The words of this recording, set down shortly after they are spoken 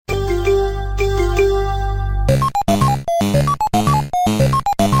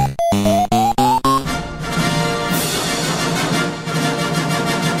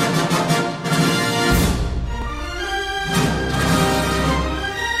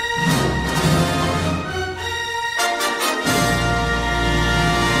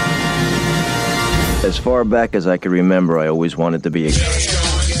As far back as I can remember, I always wanted to be a...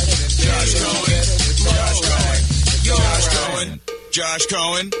 Josh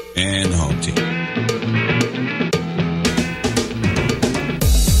Cohen and Home Team.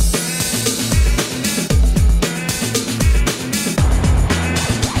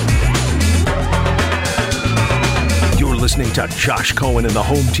 You're listening to Josh Cohen and the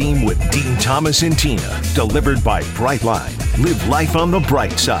Home Team with Dean Thomas and Tina, delivered by Brightline. Live life on the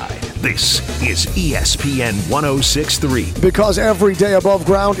bright side. This is ESPN 106.3. Because every day above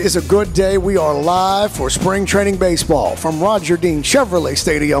ground is a good day, we are live for spring training baseball from Roger Dean Chevrolet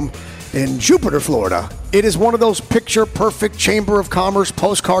Stadium in Jupiter, Florida. It is one of those picture-perfect Chamber of Commerce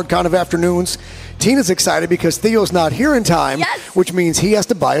postcard kind of afternoons. Tina's excited because Theo's not here in time, which means he has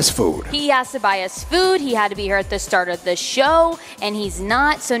to buy us food. He has to buy us food. He had to be here at the start of the show, and he's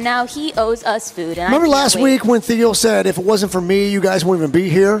not, so now he owes us food. And remember last week when Theo said, if it wasn't for me, you guys wouldn't even be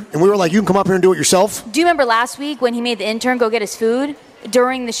here? And we were like, you can come up here and do it yourself? Do you remember last week when he made the intern go get his food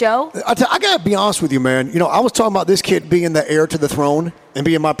during the show? I got to be honest with you, man. You know, I was talking about this kid being the heir to the throne and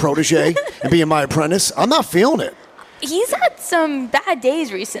being my protege and being my apprentice. I'm not feeling it. He's had some bad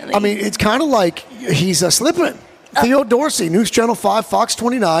days recently. I mean, it's kind of like he's slipping. Theo Dorsey, News Channel 5, Fox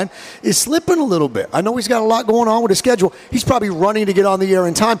 29, is slipping a little bit. I know he's got a lot going on with his schedule. He's probably running to get on the air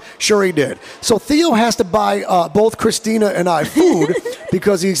in time. Sure he did. So Theo has to buy both Christina and I food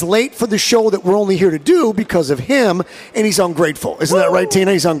because he's late for the show that we're only here to do because of him, and he's ungrateful. Isn't that right,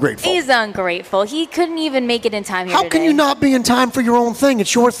 Tina? He's ungrateful. He's ungrateful. He couldn't even make it in time here How can you not be in time for your own thing?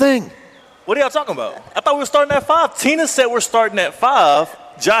 It's your thing. What are y'all talking about? I thought we were starting at 5. Tina said we're starting at 5.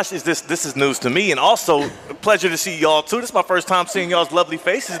 Josh, this is news to me, and also a pleasure to see y'all, too. This is my first time seeing y'all's lovely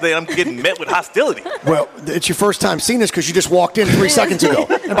faces today. I'm getting met with hostility. Well, it's your first time seeing this because you just walked in 3 seconds ago.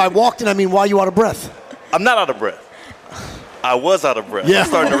 And by walked in, I mean, why are you out of breath? I'm not out of breath. I was out of breath. Yeah. I'm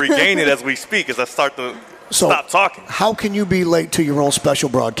starting to regain it as we speak, as I start to stop talking. How can you be late to your own special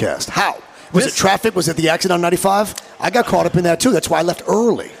broadcast? How? Was it traffic? Was it the accident on 95? I got caught up in that, too. That's why I left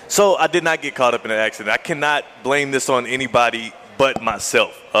early. So I did not get caught up in an accident. I cannot blame this on anybody but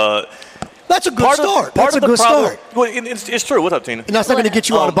myself. That's a good start. That's a good start. Well, it's true. What's up, Tina? And that's not going to get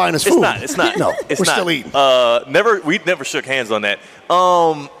you out of buying us food. It's not. No, it's we're not. still eating. We never shook hands on that.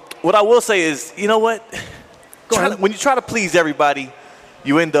 What I will say is, you know what? When you try to please everybody,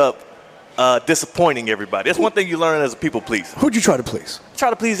 you end up disappointing everybody. That's one thing you learn as a people pleaser. Who'd you try to please? Try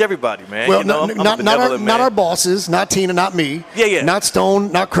to please everybody, man. Well, you know, not our bosses, not Tina, not me. Yeah. Not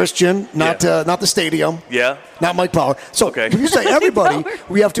Stone, not Christian, not the stadium. Yeah. Not Mike Power. So when you say everybody,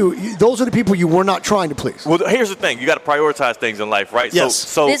 we have to. Those are the people you were not trying to please. Well, here's the thing: you got to prioritize things in life, right? Yes.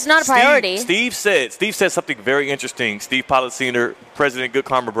 So it's not a priority. Steve said something very interesting. Steve Pollitt Sr., President of Good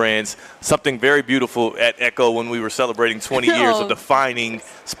Karma Brands, something very beautiful at Echo when we were celebrating 20 years of defining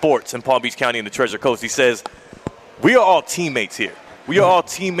sports in Palm Beach County and the Treasure Coast. He says, "We are all teammates here. We are all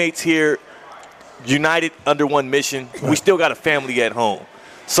teammates here, united under one mission. We still got a family at home."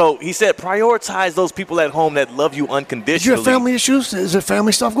 So he said, prioritize those people at home that love you unconditionally. Did you have family issues? Is there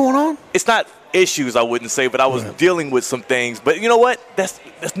family stuff going on? It's not issues, I wouldn't say, but I was dealing with some things. But you know what? That's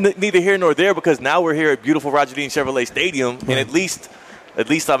neither here nor there because now we're here at beautiful Roger Dean Chevrolet Stadium, and at least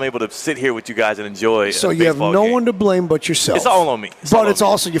I'm able to sit here with you guys and enjoy. So you have no one to blame but yourself. It's all on me. But it's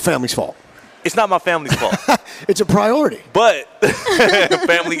also your family's fault. It's not my family's fault. It's a priority. But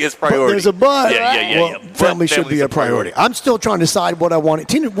family is priority. But there's a but. Yeah. Well, family should be a priority. I'm still trying to decide what I want.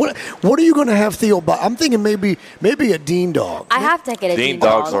 Tina, what are you going to have Theo buy? I'm thinking maybe a Dean dog. I have to get a Dean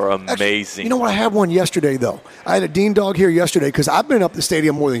dog. Dean dogs are amazing. Actually, you know what? I had one yesterday, though. I had a Dean dog here yesterday because I've been up the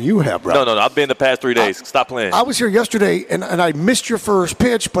stadium more than you have, bro. No. I've been the past 3 days. Stop playing. I was here yesterday, and I missed your first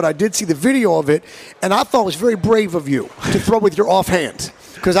pitch, but I did see the video of it, and I thought it was very brave of you to throw with your offhand.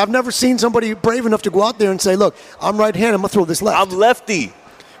 Because I've never seen somebody brave enough to go out there and say, look, I'm right-handed, I'm going to throw this left. I'm lefty.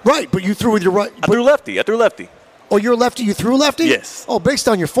 Right, but you threw with your right. I threw lefty. Oh, you're lefty, you threw lefty? Yes. Oh, based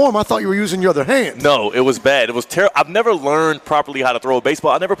on your form, I thought you were using your other hand. No, it was bad. It was terrible. I've never learned properly how to throw a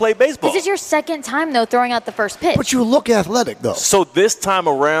baseball. I never played baseball. This is your second time, though, throwing out the first pitch. But you look athletic, though. So this time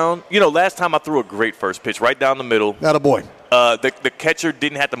around, last time I threw a great first pitch right down the middle. Attaboy. The catcher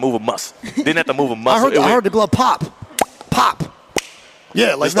didn't have to move a muscle. I heard the glove pop. Pop.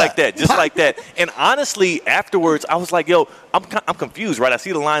 Yeah, just like that. And honestly, afterwards, I was like, yo, I'm confused, right? I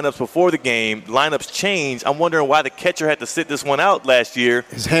see the lineups before the game. Lineups change. I'm wondering why the catcher had to sit this one out last year.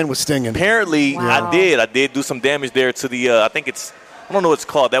 His hand was stinging. Apparently, wow. I did do some damage there to the, I don't know what it's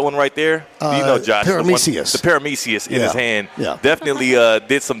called. That one right there? Do you know, Josh? Parameseus. The parameseus in his hand. Yeah. Definitely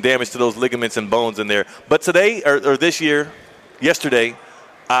did some damage to those ligaments and bones in there. But today, or yesterday,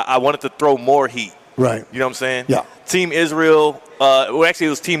 I wanted to throw more heat. Right. You know what I'm saying? Yeah. Team Israel, Well, actually,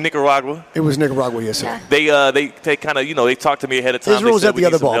 it was Team Nicaragua. It was Nicaragua, yes, sir. Yeah. They kind of, they talked to me ahead of time. Israel was They said at we the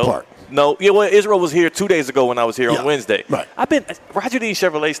need other some help. ballpark. No, Israel was here 2 days ago when I was here on Wednesday. Right. Roger Dean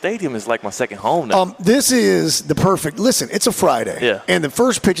Chevrolet Stadium is like my second home now. This is the perfect. Listen, it's a Friday. Yeah. And the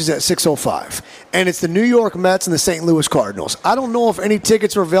first pitch is at 6:05, and it's the New York Mets and the St. Louis Cardinals. I don't know if any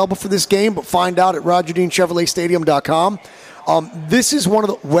tickets are available for this game, but find out at RogerDeanChevroletStadium.com. This is one of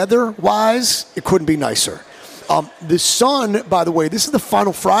the weather-wise, it couldn't be nicer. The sun, by the way, this is the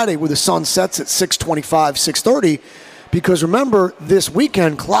final Friday where the sun sets at 6:25, 6:30. Because remember, this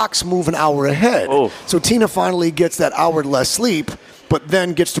weekend, clocks move an hour ahead. Oh. So Tina finally gets that hour less sleep, but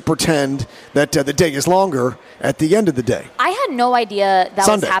then gets to pretend that the day is longer at the end of the day. I had no idea that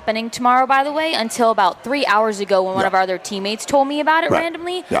Sunday. was happening tomorrow, by the way, until about 3 hours ago when one of our other teammates told me about it Right.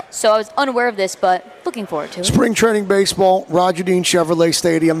 randomly. Yeah. So I was unaware of this, but looking forward to it. Spring training baseball, Roger Dean Chevrolet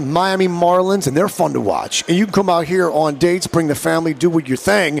Stadium, Miami Marlins, and they're fun to watch. And you can come out here on dates, bring the family, do your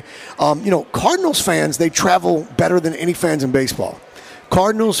thing. Cardinals fans, they travel better than any fans in baseball.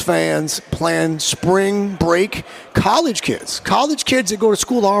 Cardinals fans plan spring break. College kids that go to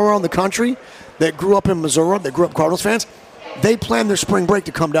school all around the country that grew up in Missouri, that grew up Cardinals fans, they plan their spring break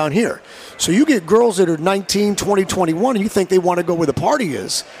to come down here. So you get girls that are 19, 20, 21, and you think they want to go where the party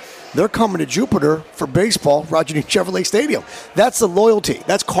is. They're coming to Jupiter for baseball, Roger Dean Chevrolet Stadium. That's the loyalty.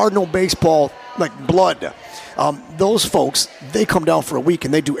 That's Cardinal baseball, like blood. Those folks, they come down for a week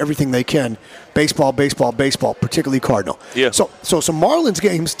and they do everything they can. Baseball, particularly Cardinal. Yeah. So some Marlins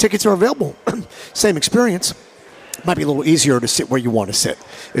games, tickets are available. Same experience. Might be a little easier to sit where you want to sit,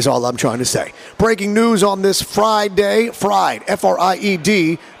 is all I'm trying to say. Breaking news on this Friday, Fried,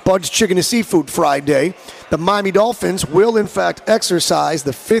 Bud's Chicken and Seafood Friday. The Miami Dolphins will, in fact, exercise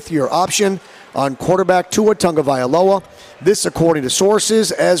the fifth-year option on quarterback Tua Tagovailoa. This, according to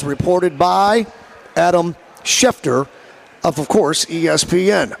sources, as reported by Adam Schefter of course,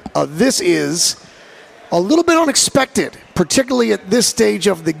 ESPN. This is a little bit unexpected, particularly at this stage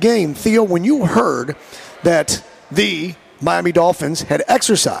of the game. Theo, when you heard that the Miami Dolphins had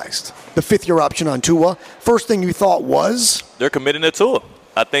exercised the fifth-year option on Tua, first thing you thought was? They're committing to Tua.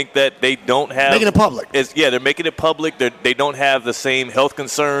 I think that they don't have... Making it public. They're making it public. They don't have the same health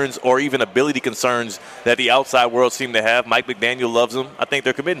concerns or even ability concerns that the outside world seem to have. Mike McDaniel loves him. I think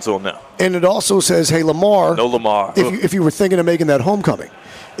they're committing to him now. And it also says, hey, Lamar... No Lamar. If you were thinking of making that homecoming,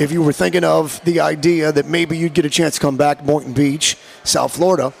 if you were thinking of the idea that maybe you'd get a chance to come back Boynton Beach, South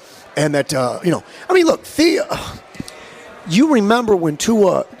Florida, and that, look, Theo, you remember when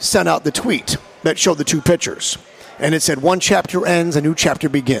Tua sent out the tweet that showed the two pictures, and it said one chapter ends, a new chapter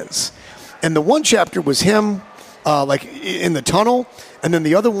begins. And the one chapter was him, in the tunnel, and then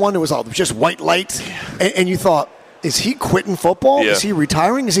the other one, it was all just white light, and you thought, is he quitting football? Yeah. Is he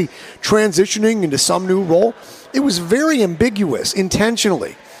retiring? Is he transitioning into some new role? It was very ambiguous,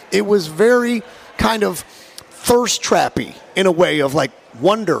 intentionally. It was very kind of thirst-trappy in a way of like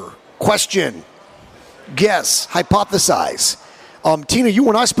wonder, question, guess, hypothesize. Tina, you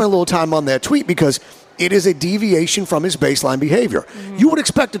and I spent a little time on that tweet because it is a deviation from his baseline behavior. Mm-hmm. You would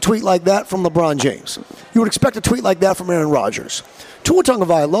expect a tweet like that from LeBron James. You would expect a tweet like that from Aaron Rodgers. Tua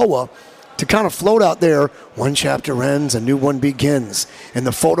Tagovailoa, to kind of float out there, one chapter ends, a new one begins. And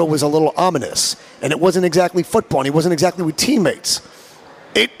the photo was a little ominous. And it wasn't exactly football, and he wasn't exactly with teammates.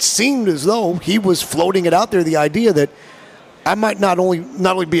 It seemed as though he was floating it out there, the idea that I might not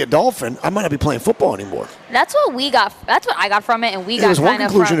only be a Dolphin, I might not be playing football anymore. That's what we got. That's what I got from it, and we got was one kind of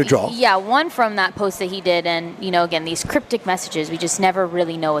conclusion from, to draw. Yeah, one from that post that he did, and again, these cryptic messages, we just never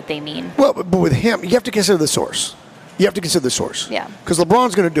really know what they mean. Well, but with him, you have to consider the source. Yeah. Because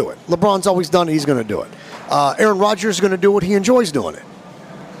LeBron's going to do it. LeBron's always done it. He's going to do it. Aaron Rodgers is going to do it. He enjoys doing it.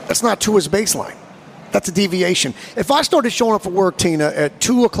 That's not Tua's baseline. That's a deviation. If I started showing up for work, Tina, at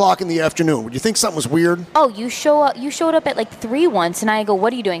 2 o'clock in the afternoon, would you think something was weird? Oh, you showed up at like 3 once, and I go,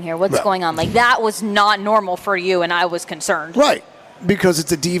 what are you doing here? What's going on? Like, that was not normal for you, and I was concerned. Right, because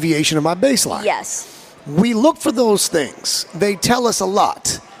it's a deviation of my baseline. Yes. We look for those things. They tell us a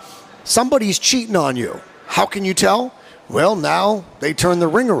lot. Somebody's cheating on you. How can you tell? Well, now they turn the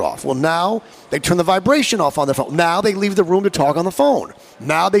ringer off. Well, now they turn the vibration off on their phone. Now they leave the room to talk on the phone.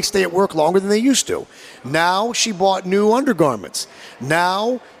 Now they stay at work longer than they used to. Now she bought new undergarments.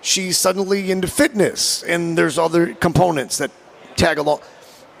 Now she's suddenly into fitness, and there's other components that tag along.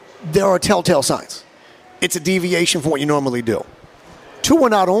 There are telltale signs. It's a deviation from what you normally do. Tua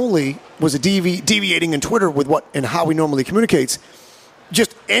not only was deviating in Twitter with what and how he normally communicates,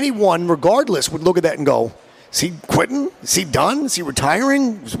 just anyone, regardless, would look at that and go, is he quitting? Is he done? Is he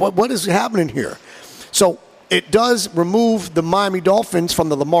retiring? What is happening here? So it does remove the Miami Dolphins from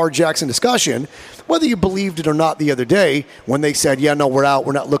the Lamar Jackson discussion, whether you believed it or not the other day when they said, yeah, no, we're out.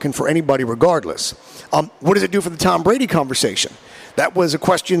 We're not looking for anybody regardless. What does it do for the Tom Brady conversation? That was a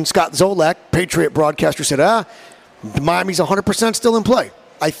question Scott Zolak, Patriot broadcaster, said, Miami's 100% still in play.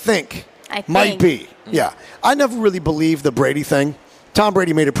 I think. Might be. Yeah. I never really believed the Brady thing. Tom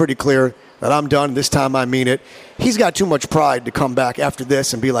Brady made it pretty clear that I'm done. This time I mean it. He's got too much pride to come back after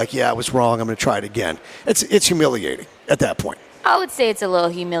this and be like, yeah, I was wrong. I'm going to try it again. It's humiliating at that point. I would say it's a little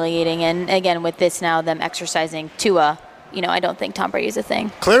humiliating. And again, with this now, them exercising Tua, I don't think Tom Brady's a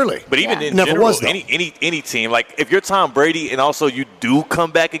thing. Clearly. But even in Never general, was, any team, like if you're Tom Brady and also you do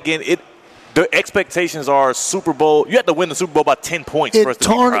come back again, the expectations are Super Bowl. You have to win the Super Bowl by 10 points for us to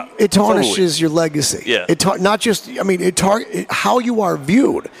be proud. It tarnishes your legacy. Yeah. How you are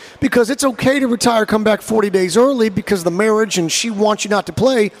viewed. Because it's okay to retire, come back 40 days early because the marriage and she wants you not to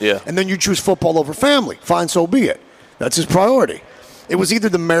play. Yeah. And then you choose football over family. Fine, so be it. That's his priority. It was either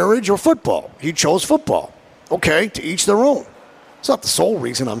the marriage or football. He chose football. Okay, to each their own. It's not the sole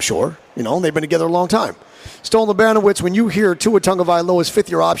reason, I'm sure. They've been together a long time. Stolen Banowitz, when you hear Tua Tagovailoa's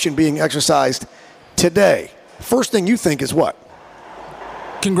fifth-year option being exercised today, first thing you think is what?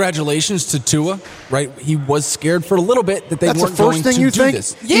 Congratulations to Tua, right? He was scared for a little bit that they weren't going to do this. That's the first thing you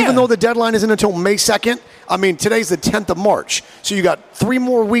think? Yeah. Even though the deadline isn't until May 2nd? Today's the 10th of March. So you got 3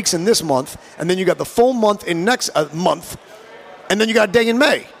 more weeks in this month, and then you got the full month in next month, and then you got a day in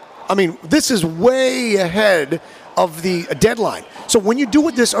May. This is way ahead of the deadline. So when you do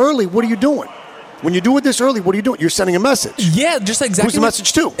it this early, what are you doing? When you do it this early, what are you doing? You're sending a message. Yeah, just exactly. Who's the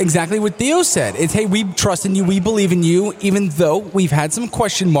message to? Exactly what Theo said. It's, hey, we trust in you, we believe in you, even though we've had some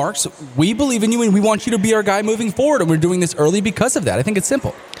question marks. We believe in you, and we want you to be our guy moving forward, and we're doing this early because of that. I think it's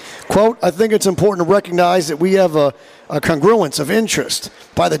simple. Quote, I think it's important to recognize that we have a congruence of interest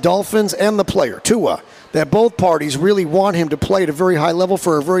by the Dolphins and the player, Tua, that both parties really want him to play at a very high level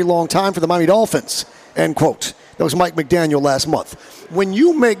for a very long time for the Miami Dolphins, end quote. That was Mike McDaniel last month. When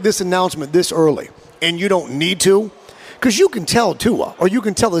you make this announcement this early, and you don't need to, because you can tell Tua, or you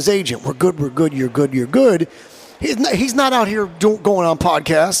can tell his agent, we're good, you're good. He's not out here going on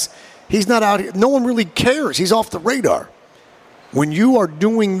podcasts. He's not out here. No one really cares. He's off the radar. When you are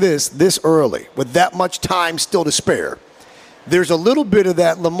doing this early, with that much time still to spare, there's a little bit of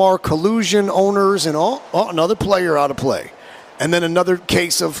that Lamar collusion, owners, and another player out of play. And then another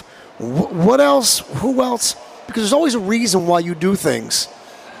case of what else? Who else? Because there's always a reason why you do things.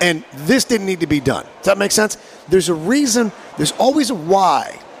 And this didn't need to be done. Does that make sense? There's a reason. There's always a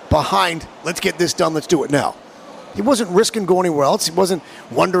why behind, let's get this done, let's do it now. He wasn't risking going anywhere else. He wasn't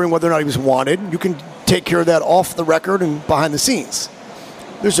wondering whether or not he was wanted. You can take care of that off the record and behind the scenes.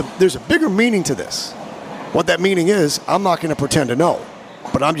 There's a bigger meaning to this. What that meaning is, I'm not going to pretend to know.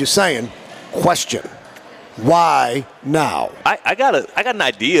 But I'm just saying, question. Why now? I got an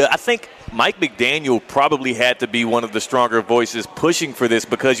idea. I think Mike McDaniel probably had to be one of the stronger voices pushing for this,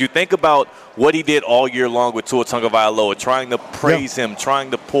 because you think about what he did all year long with Tua Tagovailoa, trying to praise him,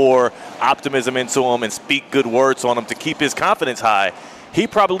 trying to pour optimism into him and speak good words on him to keep his confidence high. He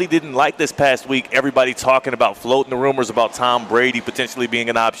probably didn't like this past week everybody talking about, floating the rumors about Tom Brady potentially being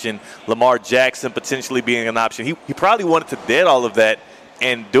an option, Lamar Jackson potentially being an option. He probably wanted to dead all of that,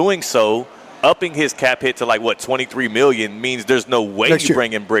 and doing so, upping his cap hit to $23 million means there's no way you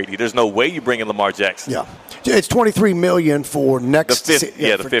bring in Brady. There's no way you bring in Lamar Jackson. Yeah, it's $23 million for next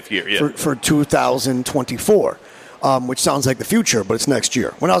the fifth year for 2024, which sounds like the future, but it's next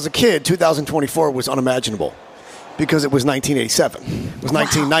year. When I was a kid, 2024 was unimaginable because it was 1987. It was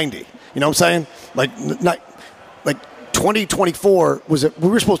 1990. You know what I'm saying? Like 2024 was we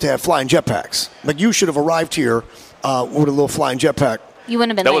were supposed to have flying jetpacks. Like you should have arrived here with a little flying jetpack. You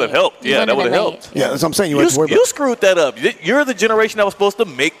wouldn't have been That would have helped. Yeah, that would have helped. Yeah, that's what I'm saying. You screwed that up. You're the generation that was supposed to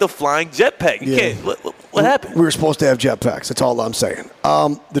make the flying jetpack. You can't. What happened? We were supposed to have jetpacks. That's all I'm saying.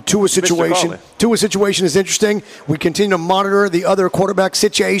 The Tua situation is interesting. We continue to monitor the other quarterback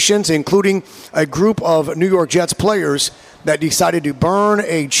situations, including a group of New York Jets players that decided to burn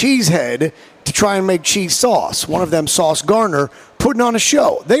a cheesehead to try and make cheese sauce. One of them, Sauce Gardner, putting on a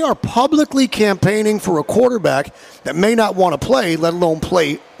show. They are publicly campaigning for a quarterback that may not want to play, let alone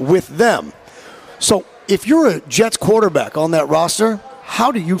play with them. So if you're a Jets quarterback on that roster,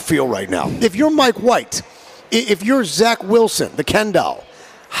 how do you feel right now? If you're Mike White, if you're Zach Wilson, the Ken doll,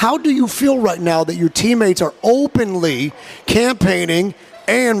 how do you feel right now that your teammates are openly campaigning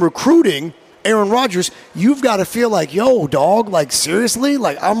and recruiting Aaron Rodgers? You've got to feel like, yo, dog, like seriously?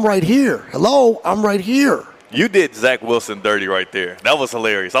 Like I'm right here. Hello, I'm right here. You did Zach Wilson dirty right there. That was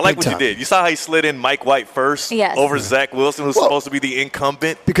hilarious. I like what you did. You saw how he slid in Mike White first over Zach Wilson, who's supposed to be the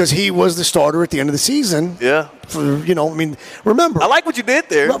incumbent. Because he was the starter at the end of the season. Yeah. Remember. I like what you did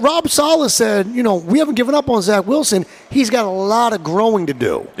there. Rob Saleh said, we haven't given up on Zach Wilson. He's got a lot of growing to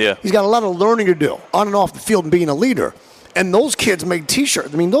do. Yeah. He's got a lot of learning to do on and off the field and being a leader. And those kids made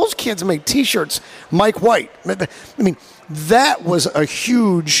T-shirts. Those kids made T-shirts. Mike White. That was a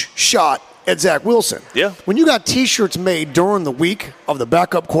huge shot at Zach Wilson. Yeah. When you got T-shirts made during the week of the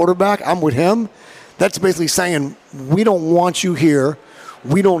backup quarterback, I'm with him. That's basically saying, we don't want you here.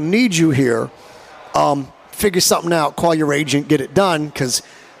 We don't need you here. Figure something out. Call your agent. Get it done. Because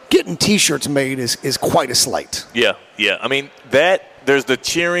getting T-shirts made is quite a slight. Yeah. There's the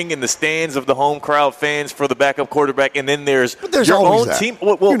cheering in the stands of the home crowd fans for the backup quarterback, and then there's your own team.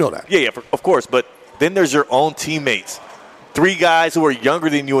 Well, you know that. Yeah, of course. But then there's your own teammates. 3 guys who are younger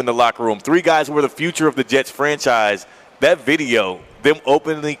than you in the locker room. 3 guys who are the future of the Jets franchise. That video, them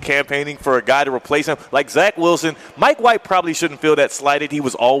openly campaigning for a guy to replace him. Like Zach Wilson, Mike White probably shouldn't feel that slighted. He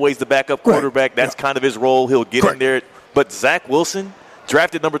was always the backup quarterback. That's kind of his role. He'll get in there. But Zach Wilson,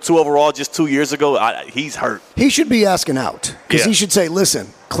 drafted number 2 overall just 2 years ago, he's hurt. He should be asking out because he should say, listen,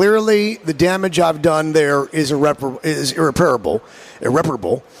 clearly the damage I've done there is irreparable.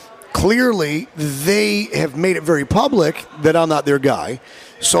 Clearly, they have made it very public that I'm not their guy.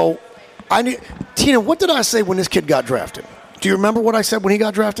 So, Tina, what did I say when this kid got drafted? Do you remember what I said when he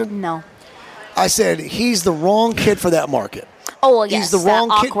got drafted? No. I said, he's the wrong kid for that market. Oh, well, yes, he's the wrong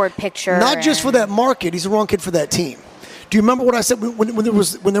that kid. Awkward picture. Not just for that market, he's the wrong kid for that team. Do you remember what I said when there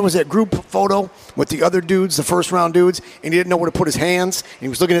was that group photo with the other dudes, the first-round dudes, and he didn't know where to put his hands, and he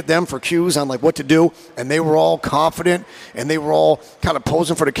was looking at them for cues on what to do, and they were all confident, and they were all kind of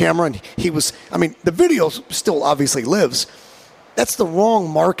posing for the camera, and he was – the video still obviously lives. That's the wrong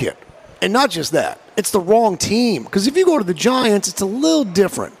market. And not just that. It's the wrong team. Because if you go to the Giants, it's a little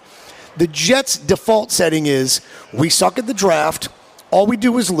different. The Jets' default setting is we suck at the draft – all we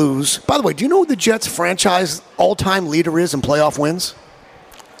do is lose. By the way, do you know who the Jets' franchise all-time leader is in playoff wins?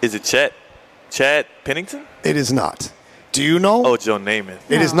 Is it Chad Pennington? It is not. Do you know? Oh, Joe Namath.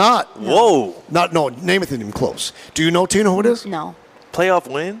 It is not. Whoa. Namath isn't even close. Do you know, Tina, who it is? No. Playoff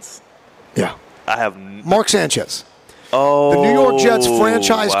wins? Yeah. I have Mark Sanchez. Oh. The New York Jets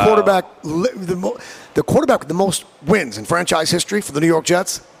franchise quarterback, the quarterback with the most wins in franchise history for the New York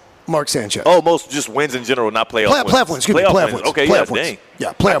Jets, Mark Sanchez. Oh, most just wins in general, not playoff wins. Playoff wins, excuse me. Playoff wins. Okay, playoff yeah, wins. dang.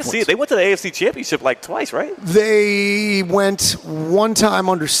 Yeah, playoff wins. See it. They went to the AFC Championship twice, right? They went one time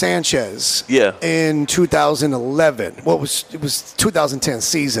under Sanchez. Yeah. In 2011. Well, it was 2010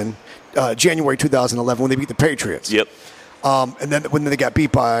 season, January 2011 when they beat the Patriots. Yep. And then when they got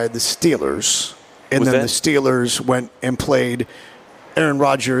beat by the Steelers, and then the Steelers went and played Aaron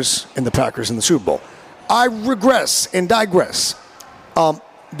Rodgers and the Packers in the Super Bowl. I regress and digress.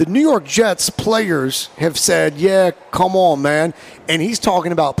 The New York Jets players have said, yeah, come on, man. And he's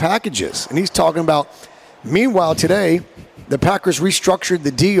talking about packages. And he's talking about, meanwhile, today, the Packers restructured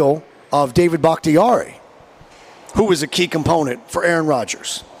the deal of David Bakhtiari, who was a key component for Aaron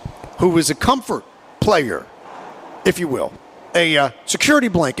Rodgers, who was a comfort player, if you will, a security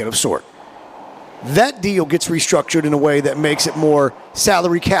blanket of sort. That deal gets restructured in a way that makes it more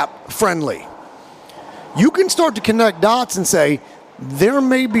salary cap friendly. You can start to connect dots and say, there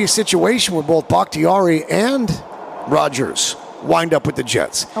may be a situation where both Bakhtiari and Rodgers wind up with the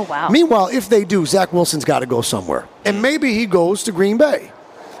Jets. Oh, wow. Meanwhile, if they do, Zach Wilson's got to go somewhere. And maybe he goes to Green Bay.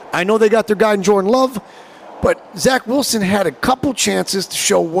 I know they got their guy in Jordan Love, but Zach Wilson had a couple chances to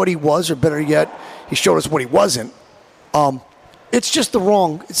show what he was, or better yet, he showed us what he wasn't. It's just the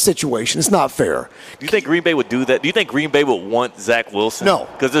wrong situation. It's not fair. Do you think Green Bay would do that? Do you think Green Bay would want Zach Wilson? No.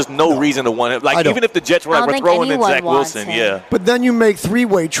 Because there's no reason to want him. Even if the Jets were we're throwing in Zach Wilson, yeah. But then you make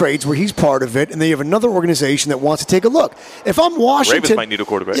three-way trades where he's part of it, and then you have another organization that wants to take a look. If I'm Washington, Ravens might need a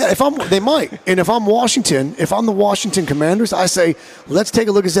quarterback. Yeah, they might. And if I'm Washington, if I'm the Washington Commanders, I say, let's take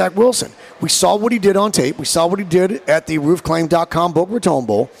a look at Zach Wilson. We saw what he did on tape. We saw what he did at the roofclaim.com Boca Raton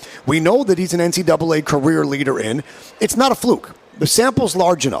Bowl. We know that he's an NCAA career leader in. It's not a fluke. The sample's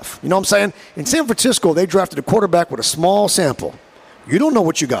large enough. You know what I'm saying? In San Francisco, they drafted a quarterback with a small sample. You don't know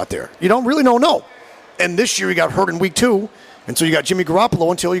what you got there. You don't really know. And this year, he got hurt in week 2, and so you got Jimmy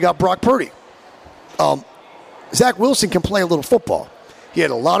Garoppolo until you got Brock Purdy. Zach Wilson can play a little football. He had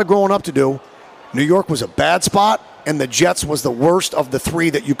a lot of growing up to do. New York was a bad spot, and the Jets was the worst of the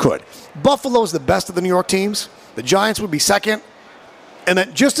 3 that you could. Buffalo's the best of the New York teams. The Giants would be second. And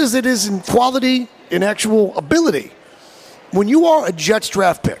that just as it is in quality, in actual ability, when you are a Jets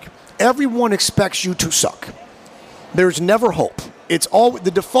draft pick, everyone expects you to suck. There's never hope. It's all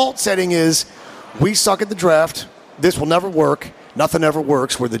the default setting is we suck at the draft. This will never work. Nothing ever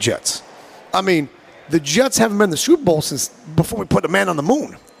works. We're the Jets. I mean, the Jets haven't been in the Super Bowl since before we put a man on the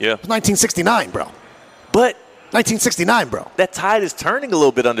moon. Yeah. It was 1969, bro. But 1969, bro. that tide is turning a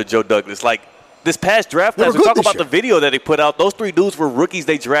little bit under Joe Douglas. Like, this past draft They class, were we good talk this about year. the video that they put out. Those 3 dudes were rookies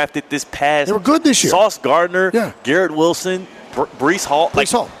they drafted this past. They were good this year. Sauce Gardner, Yeah. Garrett Wilson, Breece Hall.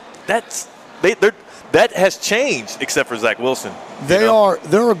 Breece Hall. That has changed, except for Zach Wilson.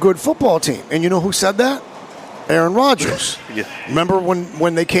 They're a good football team. And you know who said that? Aaron Rodgers. Yeah. Remember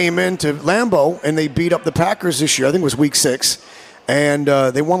when they came into Lambeau and they beat up the Packers this year? I think it was week 6. And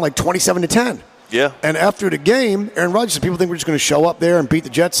they won like 27-10. Yeah. And after the game, Aaron Rodgers said, people think we're just going to show up there and beat the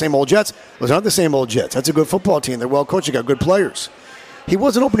Jets, same old Jets. It was not the same old Jets. That's a good football team. They're well coached. They got good players. He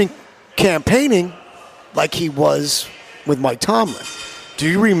wasn't campaigning like he was with Mike Tomlin. Do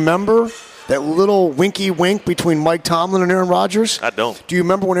you remember that little winky wink between Mike Tomlin and Aaron Rodgers? I don't. Do you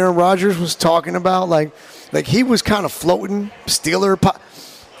remember when Aaron Rodgers was talking about like he was kind of floating Steeler?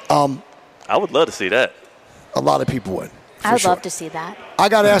 I would love to see that. A lot of people would. I would sure. love to see that. I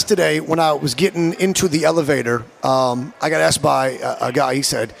got asked today when I was getting into the elevator. I got asked by a guy. He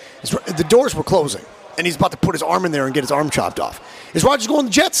said the doors were closing, and he's about to put his arm in there and get his arm chopped off. Is Rodgers going to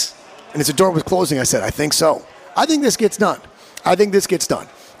the Jets? And as the door was closing, I said, I think so. I think this gets done. I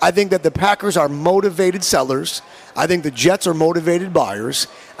think that the Packers are motivated sellers. I think the Jets are motivated buyers.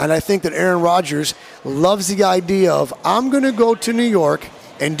 And I think that Aaron Rodgers loves the idea of, I'm going to go to New York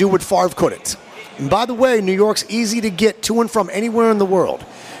and do what Favre couldn't. And by the way, New York's easy to get to and from anywhere in the world.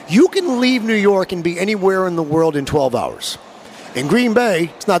 You can leave New York and be anywhere in the world in 12 hours. In Green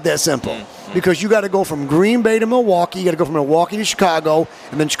Bay, it's not that simple because you got to go from Green Bay to Milwaukee, you got to go from Milwaukee to Chicago,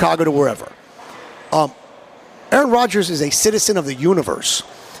 and then Chicago to wherever. Aaron Rodgers is a citizen of the universe.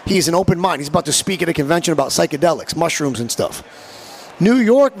 He's an open mind. He's about to speak at a convention about psychedelics, mushrooms, and stuff. New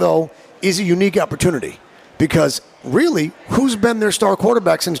York, though, is a unique opportunity because really, who's been their star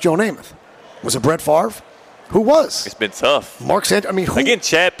quarterback since Joe Namath? Was it Brett Favre? Who was? It's been tough. Mark Sanchez. I mean, who? Again,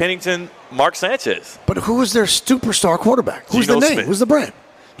 Chad Pennington, Mark Sanchez. But who is their superstar quarterback? Who's Geno the name? Smith. Who's the brand?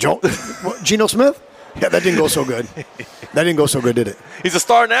 Geno Smith? Yeah, that didn't go so good. Did it? He's a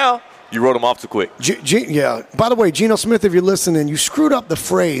star now. You wrote him off too quick. Yeah. By the way, Geno Smith, if you're listening, you screwed up the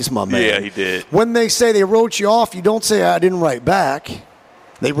phrase, my man. Yeah, he did. When they say they wrote you off, you don't say, I didn't write back.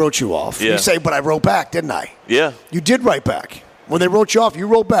 They wrote you off. Yeah. You say, but I wrote back, didn't I? Yeah. You did write back. When they wrote you off, you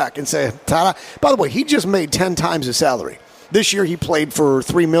wrote back and say, ta-da. By the way, he just made 10 times his salary. This year he played for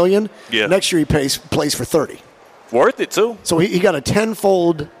 $3 million. Yeah. Next year he plays for $30. Worth it, too. So he got a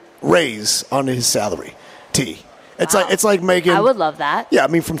tenfold raise on his salary. It's like making. I would love that. Yeah, I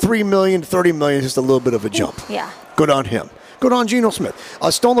mean from $3 million to $30 million is just a little bit of a jump. Yeah. Good on him. Good on Geno Smith.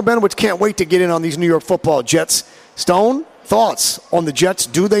 Stone Lebenowitz can't wait to get in on these New York Football Jets. Stone, thoughts on the Jets?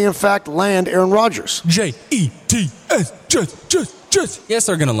 Do they in fact land Aaron Rodgers? Jets, Jets. Yes,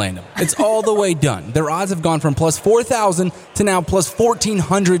 they're going to land him. It's all the way done. Their odds have gone from plus 4,000 to now plus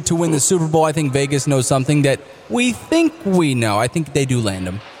 1,400 to win the Super Bowl. I think Vegas knows something that we think we know. I think they do land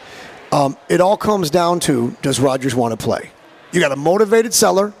him. It all comes down to, does Rodgers want to play? You got a motivated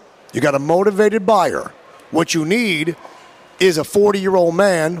seller. You got a motivated buyer. What you need is a 40-year-old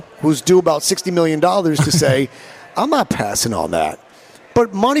man who's due about $60 million to say, I'm not passing on that.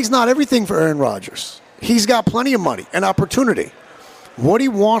 But money's not everything for Aaron Rodgers. He's got plenty of money and opportunity. What he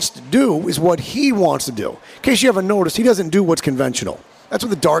wants to do is what he wants to do. In case you haven't noticed, he doesn't do what's conventional. That's what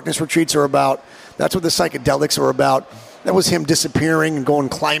the darkness retreats are about. That's what the psychedelics are about. That was him disappearing and going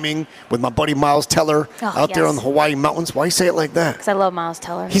climbing with my buddy Miles Teller out there on the Hawaii mountains. Why you say it like that? Because I love Miles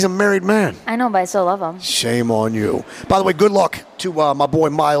Teller. He's a married man. I know, but I still love him. Shame on you. By the way, good luck to my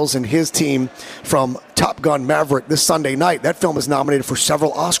boy Miles and his team from Top Gun Maverick this Sunday night. That film is nominated for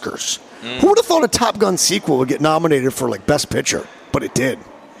several Oscars. Who would have thought a Top Gun sequel would get nominated for like Best Picture? But it did.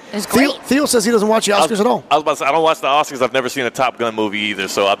 It was great. Theo says he doesn't watch the Oscars at all. I was about to say, I don't watch the Oscars. I've never seen a Top Gun movie either,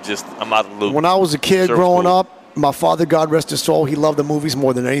 so I'm out of the loop. When I was a kid growing up, my father, God rest his soul, he loved the movies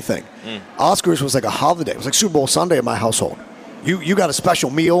more than anything. Oscars was like a holiday. It was like Super Bowl Sunday in my household. You got a special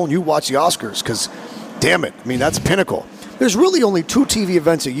meal and you watch the Oscars because, damn it, I mean, that's pinnacle. There's really only 2 TV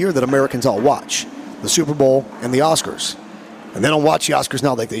events a year that Americans all watch, the Super Bowl and the Oscars. And they don't watch the Oscars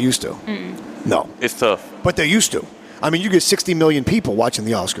now like they used to. No. It's tough. But they used to. I mean, you get 60 million people watching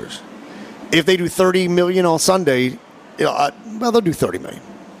the Oscars. If they do 30 million on Sunday, they'll do 30 million.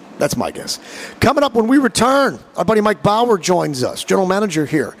 That's my guess. Coming up when we return, our buddy Mike Bauer joins us, general manager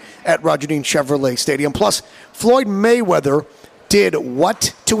here at Roger Dean Chevrolet Stadium. Plus, Floyd Mayweather did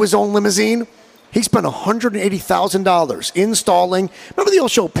what to his own limousine? He spent $180,000 installing. Remember the old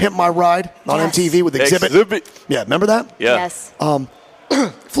show Pimp My Ride on MTV with Exhibit? Exhibit. Yeah, remember that? Yeah. Yes.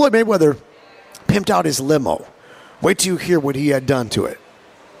 Floyd Mayweather pimped out his limo. Wait till you hear what he had done to it.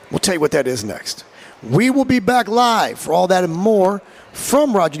 We'll tell you what that is next. We will be back live for all that and more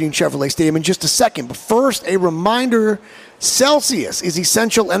from Roger Dean Chevrolet Stadium in just a second. But first, a reminder, Celsius is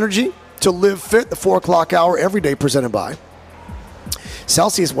essential energy to live fit, the 4 o'clock hour every day presented by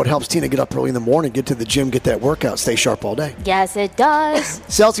Celsius. What helps Tina get up early in the morning, get to the gym, get that workout, stay sharp all day. Yes, it does.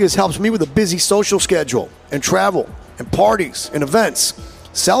 Celsius helps me with a busy social schedule and travel and parties and events.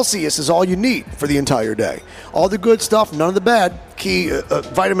 Celsius is all you need for the entire day. All the good stuff, none of the bad, key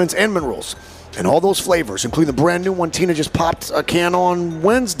vitamins and minerals. And all those flavors, including the brand new one Tina just popped a can on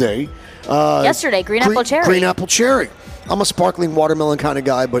Wednesday. Yesterday, green apple cherry. Green apple cherry. I'm a sparkling watermelon kind of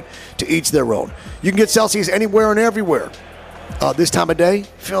guy, but to each their own. You can get Celsius anywhere and everywhere. This time of day,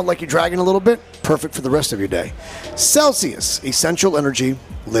 feeling like you're dragging a little bit? Perfect for the rest of your day. Celsius, essential energy,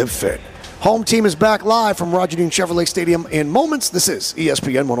 live fit. Home team is back live from Roger Dean Chevrolet Stadium in moments. This is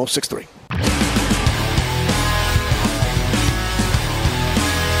ESPN 106.3.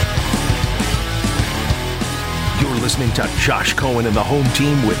 Listening to Josh Cohen and the home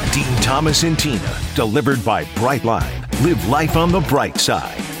team with Dean Thomas and Tina. Delivered by Brightline. Live life on the bright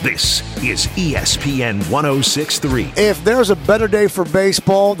side. This is ESPN 106.3. If there's a better day for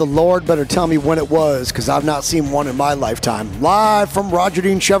baseball, the Lord better tell me when it was, because I've not seen one in my lifetime. Live from Roger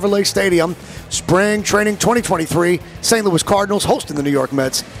Dean Chevrolet Stadium, Spring Training 2023, St. Louis Cardinals hosting the New York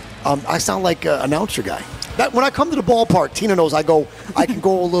Mets. I sound like an announcer guy. When I come to the ballpark, Tina knows I can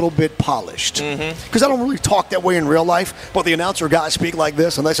go a little bit polished. Because I don't really talk that way in real life, but the announcer guys speak like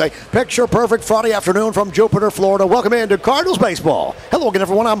this, and they say, picture perfect Friday afternoon from Jupiter, Florida. Welcome in to Cardinals baseball. Hello again,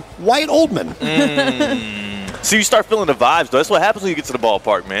 everyone. I'm Wyatt Oldman. So you start feeling the vibes, though. That's what happens when you get to the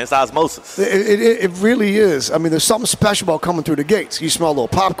ballpark, man. It's osmosis. It really is. I mean, there's something special about coming through the gates. You smell a little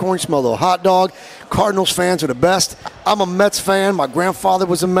popcorn, you smell a little hot dog. Cardinals fans are the best. I'm a Mets fan. My grandfather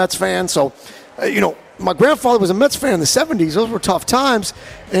was a Mets fan, so, my grandfather was a Mets fan in the 70s. Those were tough times.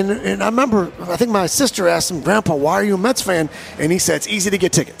 And I remember, I think my sister asked him, Grandpa, why are you a Mets fan? And he said, it's easy to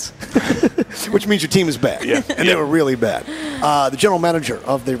get tickets, which means your team is bad. Yeah. And they were really bad. The general manager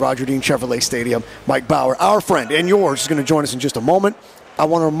of the Roger Dean Chevrolet Stadium, Mike Bauer, our friend and yours, is going to join us in just a moment. I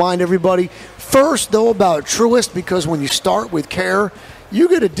want to remind everybody, first, though, about Truist, because when you start with care, you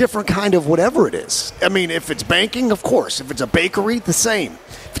get a different kind of whatever it is. I mean, if it's banking, of course. If it's a bakery, the same.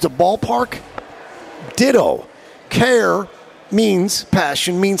 If it's a ballpark, ditto. Care means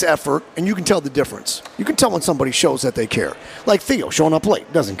passion, means effort, and you can tell the difference. You can tell when somebody shows that they care. Like Theo, showing up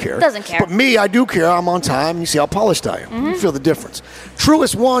late, doesn't care. Doesn't care. But me, I do care. I'm on time. You see how polished I am. You feel the difference.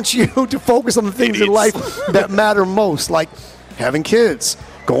 Truist wants you to focus on the things in life that matter most, like having kids,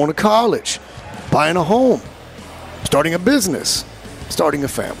 going to college, buying a home, starting a business, starting a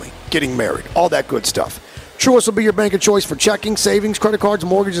family, getting married, all that good stuff. Truist will be your bank of choice for checking, savings, credit cards,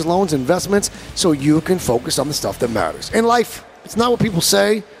 mortgages, loans, investments, so you can focus on the stuff that matters. In life, it's not what people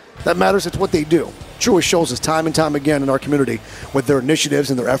say that matters, it's what they do. Truist shows us time and time again in our community with their initiatives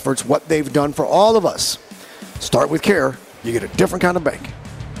and their efforts, what they've done for all of us. Start with care, you get a different kind of bank.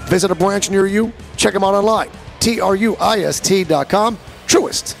 Visit a branch near you, check them out online, truist.com.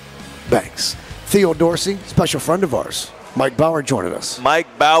 Truist Banks. Theo Dorsey, special friend of ours. Mike Bauer joining us. Mike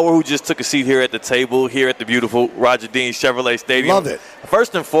Bauer, who just took a seat here at the table here at the beautiful Roger Dean Chevrolet Stadium. Love it.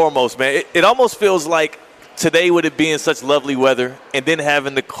 First and foremost, man, it almost feels like today with it being such lovely weather and then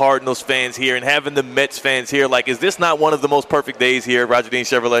having the Cardinals fans here and having the Mets fans here, like, is this not one of the most perfect days here at Roger Dean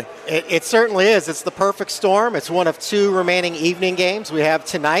Chevrolet? It certainly is. It's the perfect storm. It's one of 2 remaining evening games. We have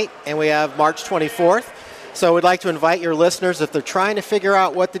tonight and we have March 24th. So we'd like to invite your listeners, if they're trying to figure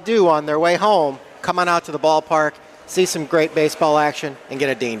out what to do on their way home, come on out to the ballpark, see some great baseball action, and get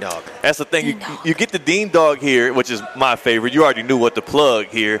a Dean Dog. That's the thing. You get the Dean Dog here, which is my favorite. You already knew what to plug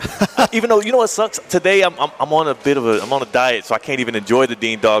here. Even though, you know what sucks? Today I'm on I'm on a diet, so I can't even enjoy the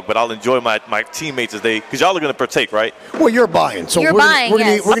Dean Dog, but I'll enjoy my teammates as because y'all are going to partake, right? Well, you're buying. So You're we're buying, gonna,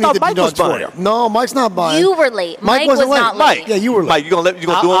 yes. we're going to I need the thought Dean Mike was Dogs for you. buying. No, Mike's not buying. You were late. Mike wasn't was not late. Mike. Yeah, you were late. Mike, you gonna do it?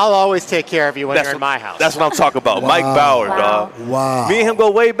 I'll always take care of you when you're in my house. That's what I'm talking about. Mike Bauer, dog. Wow. Me and him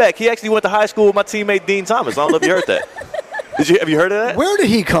go way back. He actually went to high school with my teammate Dean Thomas. I don't know if you heard that. Have you heard of that? Where did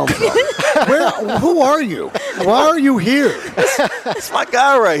he come from? Who are you? Why are you here? That's my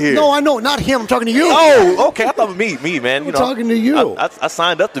guy right here. No, I know. Not him. I'm talking to you. Oh, okay. I thought me, man. I'm talking to you. I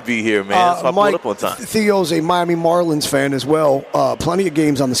signed up to be here, man. So I Mike, pulled up on time. Theo's a Miami Marlins fan as well. Plenty of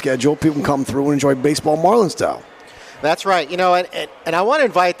games on the schedule. People can come through and enjoy baseball Marlins style. That's right. And I want to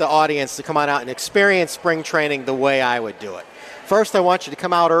invite the audience to come on out and experience spring training the way I would do it. First, I want you to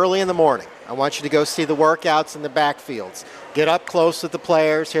come out early in the morning. I want you to go see the workouts in the backfields. Get up close with the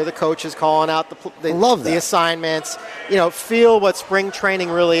players, hear the coaches calling out the assignments. Feel what spring training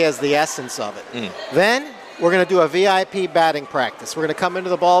really is, the essence of it. Then we're going to do a VIP batting practice. We're going to come into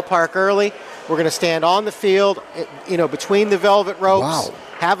the ballpark early. We're going to stand on the field, between the velvet ropes,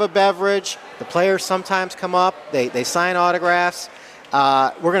 have a beverage. The players sometimes come up. They sign autographs.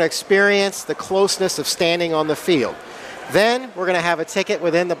 We're going to experience the closeness of standing on the field. Then we're going to have a ticket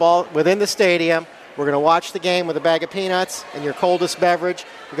within the stadium. We're going to watch the game with a bag of peanuts and your coldest beverage.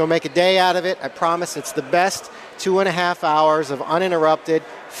 We're going to make a day out of it. I promise it's the best 2.5 hours of uninterrupted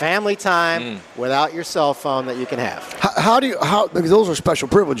family time without your cell phone that you can have. Because those are special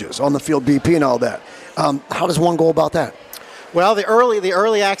privileges on the field, BP and all that. How does one go about that? Well, the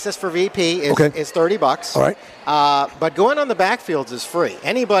early access for VP is $30. All right. But going on the backfields is free.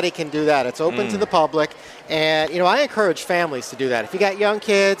 Anybody can do that. It's open to the public. And, I encourage families to do that. If you got young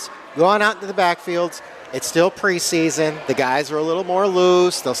kids, go on out into the backfields. It's still preseason. The guys are a little more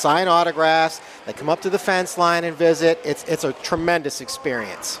loose. They'll sign autographs. They come up to the fence line and visit. It's a tremendous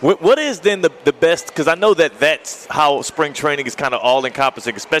experience. What is then the best? Because I know that's how spring training is kind of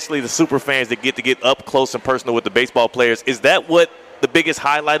all-encompassing, especially the super fans that get up close and personal with the baseball players. Is that what the biggest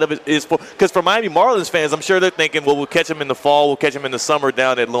highlight of it is for? Because for Miami Marlins fans, I'm sure they're thinking, well, we'll catch them in the fall, we'll catch them in the summer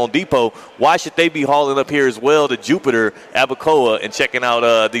down at Lone Depot. Why should they be hauling up here as well to Jupiter, Abacoa, and checking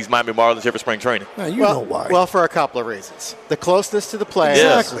out these Miami Marlins here for spring training? Know why. Well, for a couple of reasons. The closeness to the players.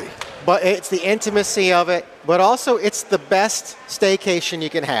 Exactly. But it's the intimacy of it. But also, it's the best staycation you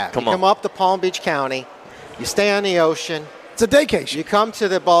can have. Come up to Palm Beach County. You stay on the ocean. It's a daycation. You come to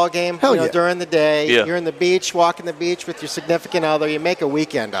the ball game during the day. Yeah. You're in the beach, walking the beach with your significant other. You make a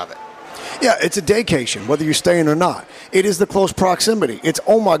weekend of it. Yeah, it's a daycation, whether you're staying or not. It is the close proximity. It's,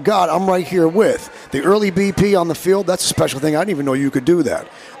 oh, my God, I'm right here with. The early BP on the field, that's a special thing. I didn't even know you could do that.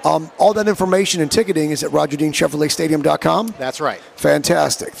 All that information and ticketing is at RogerDeanChevroletStadium.com. That's right.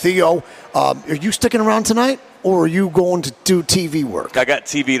 Fantastic. Theo, are you sticking around tonight, or are you going to do TV work? I got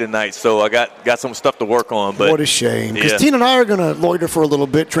TV tonight, so I got some stuff to work on. But what a shame. Because Tina and I are going to loiter for a little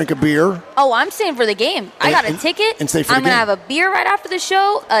bit, drink a beer. Oh, I'm staying for the game. I got a ticket. And stay for the game. I'm going to have a beer right after the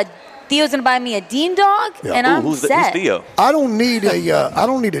show. Theo's gonna buy me a Dean dog, and I'm who's set. Who's Theo? I don't need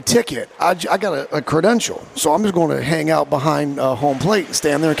a ticket. I got a credential, so I'm just going to hang out behind home plate and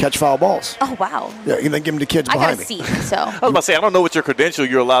stand there and catch foul balls. Oh wow! Yeah, and then give them to kids I behind got a me. seat, so I was about to say, I don't know what your credential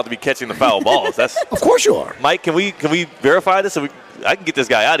you're allowed to be catching the foul balls. That's Of course you are. Mike. Can we verify this? I can get this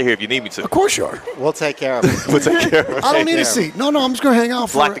guy out of here if you need me to. Of course you are. We'll take care of it. We'll take care of it. I don't need a seat. No, I'm just going to hang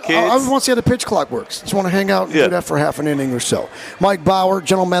out for. Block the kids? I just want to see how the pitch clock works. Just want to hang out and do that for half an inning or so. Mike Bauer,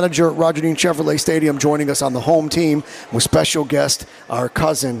 general manager at Roger Dean Chevrolet Stadium, joining us on the home team with special guest our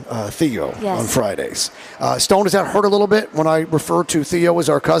cousin Theo on Fridays. Stone, does that hurt a little bit when I refer to Theo as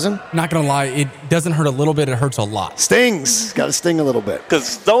our cousin? Not gonna lie, it doesn't hurt a little bit. It hurts a lot. Stings. Got to sting a little bit. Because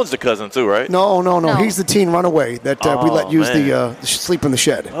Stone's the cousin too, right? No. He's the teen runaway that we let use the sleep in the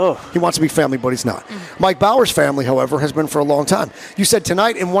shed. Oh. He wants to be family, but he's not. Mike Bauer's family, however, has been for a long time. You said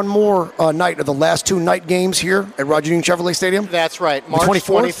tonight and one more night of the last two night games here at Roger Dean Chevrolet Stadium? That's right. March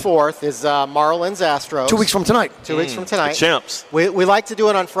 24th is Marlins Astros. 2 weeks from tonight. 2 weeks from tonight. The champs. We like to do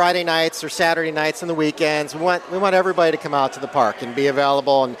it on Friday nights or Saturday nights and the weekends. We want everybody to come out to the park and be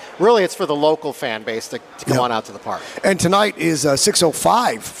available. And really, it's for the local fan base to come on out to the park. And tonight is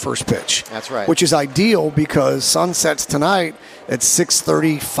 6:05 first pitch. That's right. Which is ideal because sun sets tonight at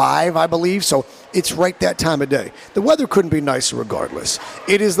 6:35, I believe. So it's right that time of day. The weather couldn't be nicer regardless.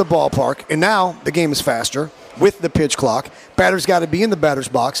 It is the ballpark, and now the game is faster with the pitch clock. Batter's got to be in the batter's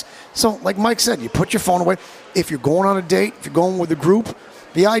box. So like Mike said, you put your phone away. If you're going on a date, if you're going with a group,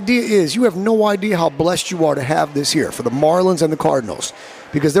 the idea is you have no idea how blessed you are to have this here for the Marlins and the Cardinals,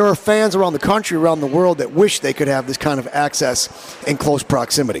 because there are fans around the country, around the world that wish they could have this kind of access in close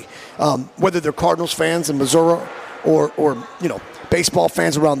proximity. Whether they're Cardinals fans in Missouri or baseball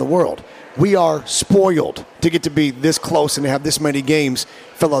fans around the world. We are spoiled to get to be this close and to have this many games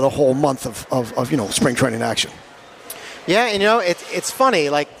fill out a whole month of spring training action. Yeah, and it's funny.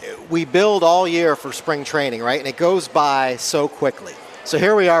 Like, we build all year for spring training, right? And it goes by so quickly. So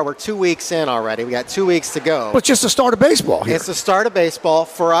here we are. We're 2 weeks in already. We got 2 weeks to go. But it's just the start of baseball here. It's the start of baseball.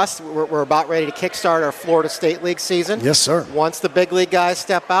 For us, we're about ready to kickstart our Florida State League season. Yes, sir. Once the big league guys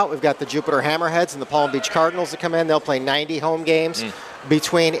step out, we've got the Jupiter Hammerheads and the Palm Beach Cardinals to come in. They'll play 90 home games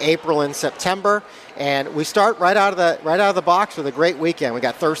between April and September. And we start right out of the box with a great weekend. We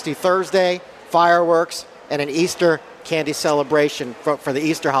got Thirsty Thursday, fireworks, and an Easter candy celebration for the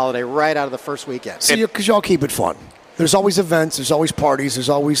Easter holiday right out of the first weekend. See, because y'all keep it fun. There's always events. There's always parties. There's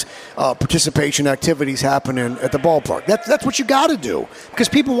always participation activities happening at the ballpark. That's what you got to do because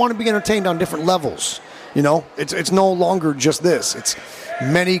people want to be entertained on different levels. You know, it's no longer just this. It's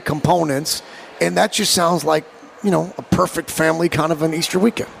many components, and that just sounds like, you know, a perfect family kind of an Easter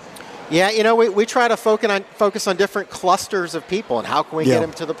weekend. Yeah, you know, we try to focus on different clusters of people and how can we get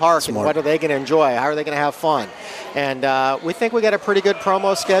them to the park and what are they going to enjoy? How are they going to have fun? And we think we got a pretty good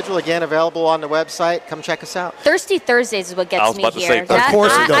promo schedule, again, available on the website. Come check us out. Thirsty Thursdays is what gets me here. Of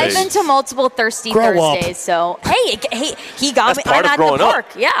course it does. I've been to multiple Thirsty Thursdays, so hey, he got me. I'm at the park.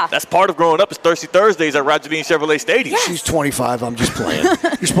 Yeah. That's part of growing up is Thirsty Thursdays at Roger Dean Chevrolet Stadium. Yes. She's 25. I'm just playing.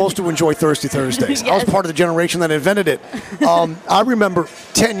 You're supposed to enjoy Thirsty Thursdays. Yes. I was part of the generation that invented it. I remember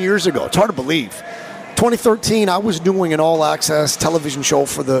 10 years ago. It's hard to believe. 2013, I was doing an all-access television show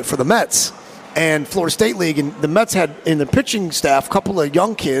for the Mets and Florida State League, and the Mets had in the pitching staff a couple of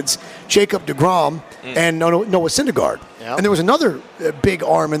young kids, Jacob deGrom and Noah Syndergaard. Yep. And there was another big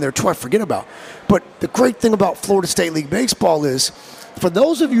arm in there, too, I forget about. But the great thing about Florida State League baseball is, for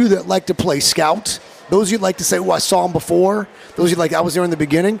those of you that like to play scout, those of you that like to say, I saw him before, those of you like, I was there in the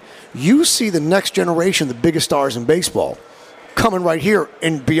beginning, you see the next generation, the biggest stars in baseball, coming right here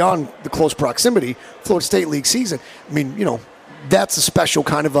and beyond the close proximity, Florida State League season. I mean, you know, that's a special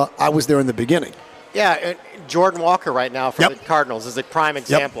kind of I was there in the beginning. Yeah, Jordan Walker right now for the Cardinals is a prime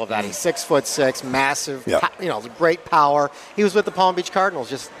example of that. He's 6'6", massive, you know, great power. He was with the Palm Beach Cardinals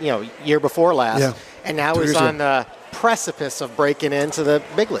just, you know, year before last, and now he's on the precipice of breaking into the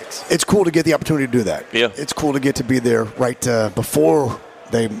big leagues. It's cool to get the opportunity to do that. Yeah, it's cool to get to be there right before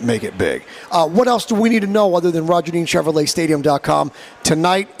they make it big. What else do we need to know other than RogerDeanChevroletStadium.com?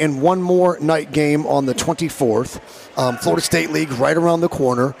 Tonight and one more night game on the 24th. Florida State League right around the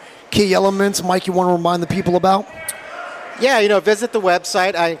corner. Key elements, Mike, you want to remind the people about? Yeah, you know, visit the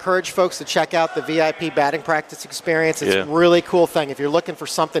website. I encourage folks to check out the VIP batting practice experience. It's a really cool thing. If you're looking for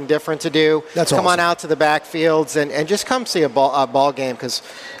something different to do, come on out to the backfields and just come see a ball game because,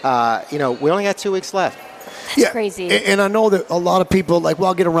 you know, we only got 2 weeks left. That's crazy. And I know that a lot of people are like, well,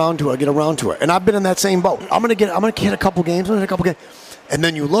 I'll get around to it. And I've been in that same boat. I'm gonna hit a couple games, and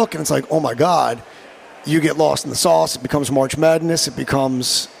then you look and it's like, oh my God, you get lost in the sauce. It becomes March Madness. It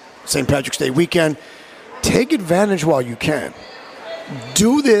becomes St. Patrick's Day weekend. Take advantage while you can.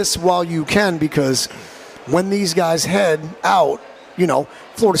 Do this while you can because when these guys head out, you know,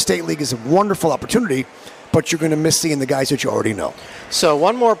 Florida State League is a wonderful opportunity, but you're going to miss seeing the guys that you already know. So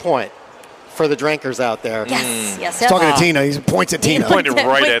one more point for the drinkers out there. Yes. He's talking to Tina. He points at Tina. He pointed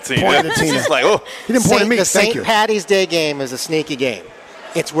right at Tina. It's like, oh. He didn't point at me. The Thank St. you. Patty's Day game is a sneaky game.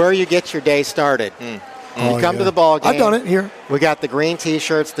 It's where you get your day started. You come to the ball game. I've done it here. We got the green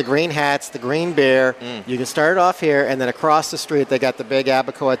T-shirts, the green hats, the green beer. You can start it off here, and then across the street they got the big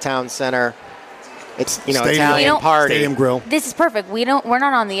Abacoa Town Center. It's, you know, Italian party. Stadium Grill. This is perfect. We're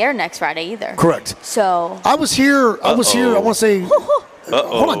not on the air next Friday either. Correct. So I was here. I want to say.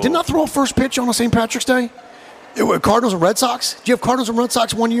 Hold on. Didn't I throw a first pitch on a St. Patrick's Day? Cardinals and Red Sox. Did you have Cardinals and Red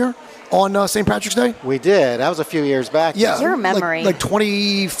Sox one year on St. Patrick's Day? We did. That was a few years back. Yeah. Your memory. Like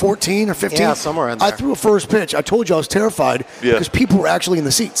 2014 or 15? Yeah, somewhere in there. I threw a first pitch. I told you I was terrified because people were actually in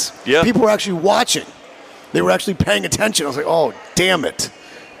the seats. Yeah. People were actually watching. They were actually paying attention. I was like, oh, damn it.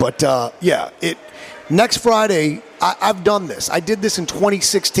 But, next Friday, I've done this. I did this in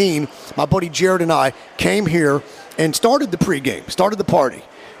 2016. My buddy Jared and I came here and started the pregame, started the party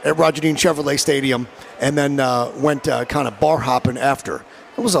at Roger Dean Chevrolet Stadium, and then went kind of bar hopping after.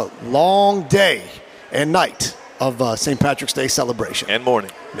 It was a long day and night of St. Patrick's Day celebration. And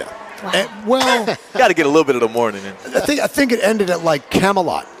morning. Yeah. Wow. Got to get a little bit of the morning in. I think it ended at like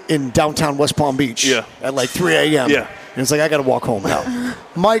Camelot in downtown West Palm Beach. Yeah. At like 3 a.m. Yeah. And it's like, I got to walk home now.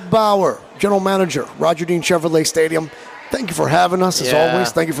 Mike Bauer, General Manager, Roger Dean Chevrolet Stadium. Thank you for having us, as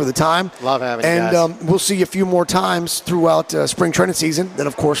always. Thank you for the time. Love having you guys. And we'll see you a few more times throughout spring training season, then,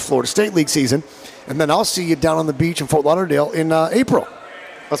 of course, Florida State League season. And then I'll see you down on the beach in Fort Lauderdale in April.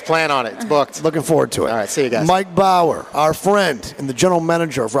 Let's plan on it. It's booked. Looking forward to it. All right, see you guys. Mike Bauer, our friend and the General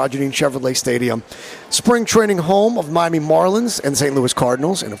Manager of Roger Dean Chevrolet Stadium. Spring training home of Miami Marlins and St. Louis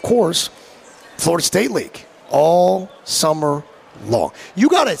Cardinals. And, of course, Florida State League all summer long. You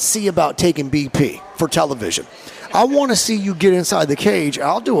got to see about taking BP for television. I want to see you get inside the cage.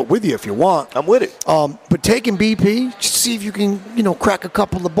 I'll do it with you if you want. I'm with it. But taking BP, just see if you can, crack a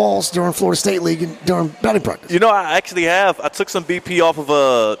couple of balls during Florida State League and during batting practice. I actually have. I took some BP off of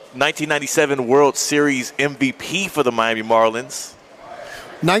a 1997 World Series MVP for the Miami Marlins.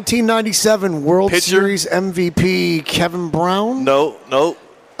 1997 World Series MVP Kevin Brown? No.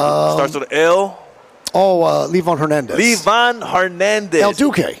 Starts with an L. Levon Hernandez. Levon Hernandez. El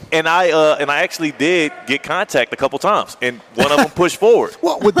Duque. And I actually did get contact a couple times, and one of them pushed forward.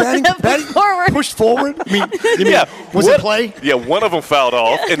 What, with batting Forward. pushed forward? You mean, Yeah. was it play? Yeah, one of them fouled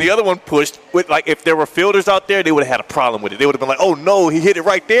off, and the other one pushed. With like, if there were fielders out there, they would have had a problem with it. They would have been like, "Oh no, he hit it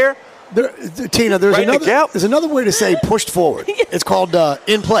right there." Tina, there's Right in the gap. another way to say pushed forward. It's called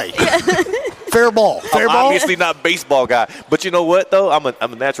in play. Fair ball. Fair I'm ball. obviously not a baseball guy, but you know what though? I'm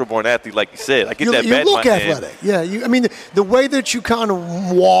a natural born athlete, like you said. I get that bat in look my athletic. hand. Yeah, the way that you kind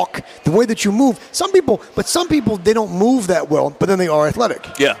of walk, the way that you move. Some people they don't move that well, but then they are athletic.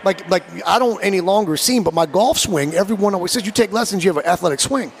 Yeah. Like I don't any longer seem, but my golf swing, everyone always says you take lessons, you have an athletic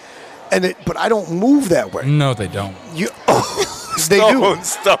swing, but I don't move that way. No, they don't. They do.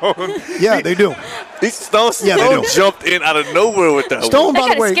 Stone. Yeah, they do. Stone Yeah, they do. jumped in out of nowhere with that. Stone, That by the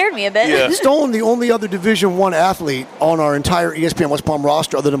kind of way, scared me a bit. Yeah. Stone, the only other Division I athlete on our entire ESPN West Palm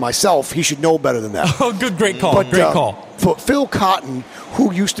roster, other than myself, he should know better than that. Oh, great call. But, Great call. For Phil Cotton,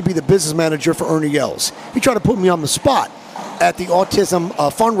 who used to be the business manager for Ernie Els, he tried to put me on the spot at the autism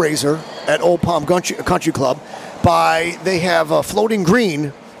fundraiser at Old Palm Country Club. They have a floating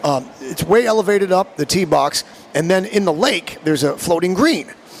green. It's way elevated up, the tee box, and then in the lake, there's a floating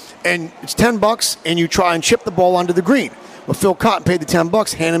green. And it's $10, and you try and chip the ball onto the green. Well, Phil Cotton paid the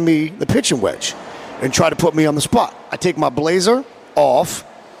 $10, handed me the pitching wedge, and tried to put me on the spot. I take my blazer off.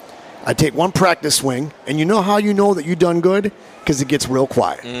 I take one practice swing, and you know how you know that you done good? Because it gets real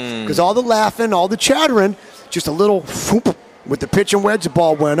quiet. Because all the laughing, all the chattering, just a little whoop with the pitching wedge, the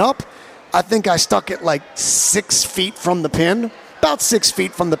ball went up. I think I stuck it like 6 feet from the pin, about 6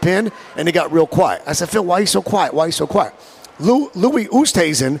 feet from the pin, and it got real quiet. I said, Phil, why are you so quiet? Why are you so quiet? Louis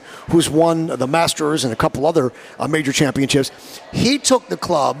Oosthuizen, who's won the Masters and a couple other major championships, he took the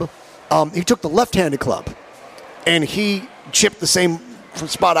club, he took the left-handed club, and he chipped the same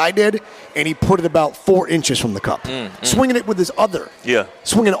spot I did, and he put it about 4 inches from the cup, swinging it with his other,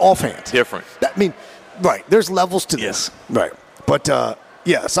 swinging it offhand. Different. Right, there's levels to this. Right, but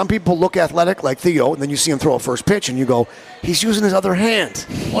some people look athletic like Theo, and then you see him throw a first pitch, and you go, he's using his other hand.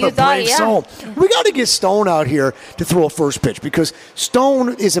 What a brave soul. We got to get Stone out here to throw a first pitch because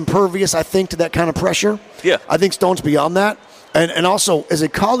Stone is impervious, I think, to that kind of pressure. Yeah. I think Stone's beyond that. And also, as a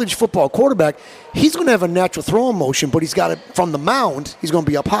college football quarterback, he's going to have a natural throwing motion, but he's got it from the mound. He's going to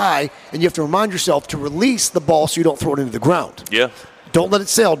be up high, and you have to remind yourself to release the ball so you don't throw it into the ground. Yeah. Don't let it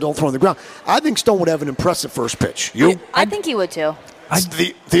sail. Don't throw it on the ground. I think Stone would have an impressive first pitch. You? I think he would too.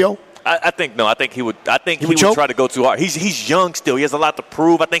 Theo? I think no. I think he would. I think he would choke? try to go too hard. He's young still. He has a lot to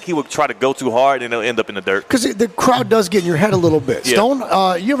prove. I think he would try to go too hard and he'll end up in the dirt. Because the crowd does get in your head a little bit. Yeah. Stone,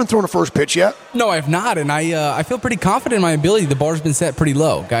 you haven't thrown a first pitch yet. No, I have not, and I feel pretty confident in my ability. The bar's been set pretty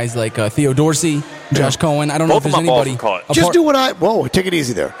low. Guys like Theo Dorsey, Josh Cohen. I don't know if Both there's of my balls anybody. were caught. Just do what I. Whoa, take it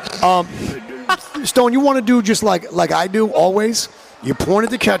easy there. Stone, you want to do just like I do always. You point at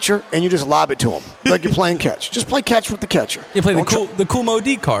the catcher and you just lob it to him like you're playing catch. Just play catch with the catcher. You play the cool Mo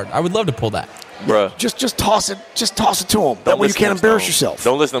D card. I would love to pull that. Bruh. Just toss it. Just toss it to him. That way you can't embarrass yourself.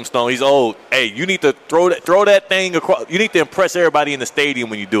 Don't listen to him, Stone. He's old. Hey, you need to throw that thing across. You need to impress everybody in the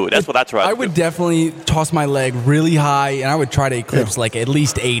stadium when you do it. That's what I try to do. I would definitely toss my leg really high, and I would try to eclipse like at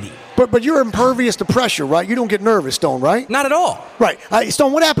least 80. But you're impervious to pressure, right? You don't get nervous, Stone, right? Not at all. Right.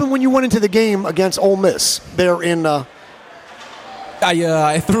 Stone, what happened when you went into the game against Ole Miss? There in.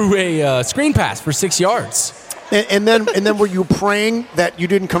 I threw a screen pass for 6 yards. And then were you praying that you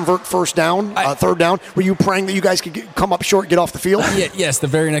didn't convert third down? Were you praying that you guys could come up short, get off the field? Yes, the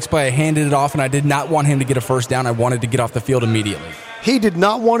very next play I handed it off, and I did not want him to get a first down. I wanted to get off the field immediately. He did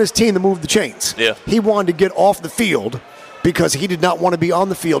not want his team to move the chains. Yeah. He wanted to get off the field because he did not want to be on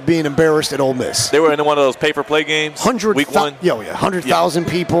the field being embarrassed at Ole Miss. They were in one of those pay-for-play games. Week 1. 100,000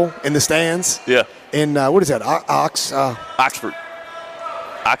 people in the stands. Yeah. In what is that?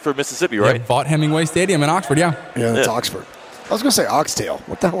 Oxford, Mississippi, right? Yeah, Vaught Hemingway Stadium in Oxford, yeah. Yeah, that's Oxford. I was going to say oxtail.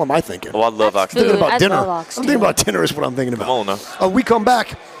 What the hell am I thinking? Oh, I love oxtail. I'm thinking about I dinner. love I'm oxtail. thinking about dinner is what I'm thinking about. Come on now. We come back.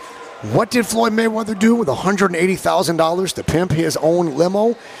 What did Floyd Mayweather do with $180,000 to pimp his own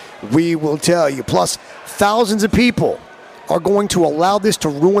limo? We will tell you. Plus, thousands of people are going to allow this to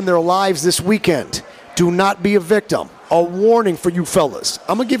ruin their lives this weekend. Do not be a victim. A warning for you fellas.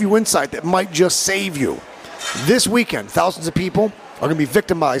 I'm going to give you insight that might just save you. This weekend, thousands of people are going to be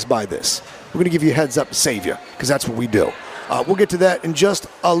victimized by this. We're going to give you a heads up to save you, because that's what we do. We'll get to that in just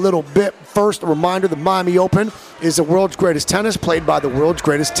a little bit. First, a reminder, the Miami Open is the world's greatest tennis, played by the world's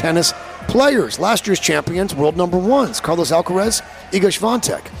greatest tennis players. Last year's champions, world number ones, Carlos Alcaraz, Iga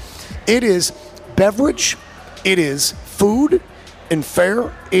Swiatek. It is beverage, it is food and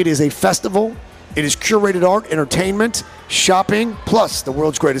fare, it is a festival, it is curated art, entertainment, shopping, plus the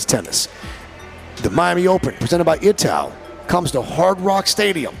world's greatest tennis. The Miami Open, presented by Ital, comes to Hard Rock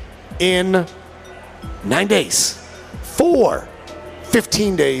Stadium in 9 days.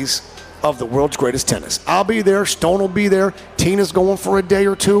 15 days of the world's greatest tennis. I'll be there. Stone will be there. Tina's going for a day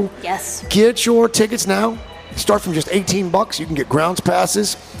or two. Yes. Get your tickets now. Start from just $18. You can get grounds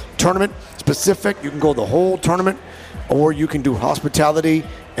passes, tournament specific. You can go the whole tournament, or you can do hospitality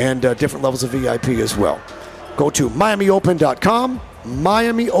and different levels of VIP as well. Go to MiamiOpen.com.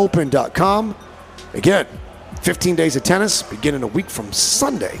 MiamiOpen.com. Again, 15 days of tennis beginning a week from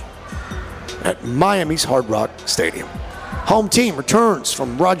Sunday at Miami's Hard Rock Stadium. Home team returns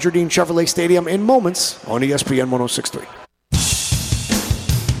from Roger Dean Chevrolet Stadium in moments on ESPN 106.3.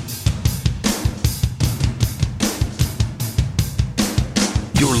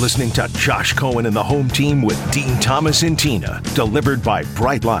 You're listening to Josh Cohen and the home team with Dean Thomas and Tina, delivered by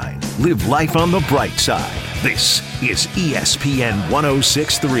Brightline. Live life on the bright side. This is ESPN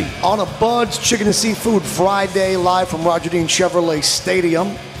 106.3. On a Bud's Chicken and Seafood Friday, live from Roger Dean Chevrolet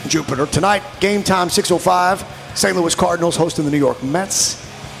Stadium, Jupiter. Tonight, game time 6:05. St. Louis Cardinals hosting the New York Mets.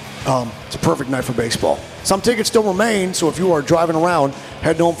 It's a perfect night for baseball. Some tickets still remain, so if you are driving around,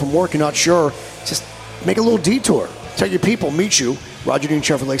 heading home from work, you're not sure, just make a little detour. Tell your people, meet you, Roger Dean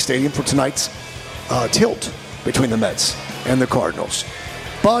Chevrolet Stadium for tonight's tilt between the Mets and the Cardinals.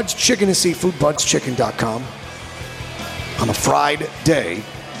 Bud's Chicken and Seafood, budschicken.com. On a Friday.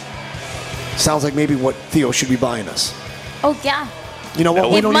 Sounds like maybe what Theo should be buying us. Oh, yeah. You know what?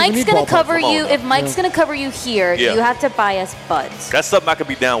 We If don't Mike's even need gonna ballpark. cover you, if Mike's gonna cover you here, Yeah. you have to buy us Buds. That's something I could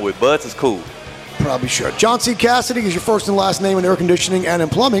be down with. Buds is cool. Probably should. John C. Cassidy is your first and last name in air conditioning and in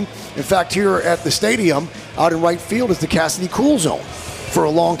plumbing. In fact, here at the stadium, out in right field, is the Cassidy Cool Zone. For a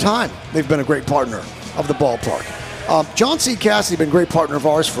long time, they've been a great partner of the ballpark. John C. Cassidy has been a great partner of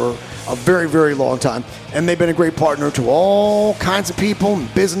ours for a very, very long time, and they've been a great partner to all kinds of people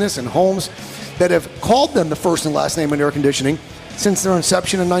and business and homes that have called them the first and last name in air conditioning since their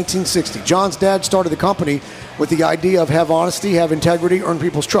inception in 1960. John's dad started the company with the idea of have honesty, have integrity, earn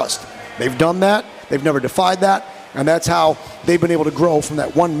people's trust. They've done that. They've never defied that. And that's how they've been able to grow from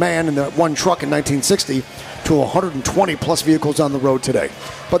that one man and that one truck in 1960 to 120 plus vehicles on the road today.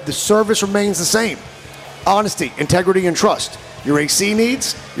 But the service remains the same. Honesty, integrity, and trust. Your AC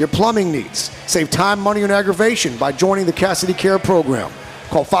needs, your plumbing needs. Save time, money, and aggravation by joining the Cassidy Care program.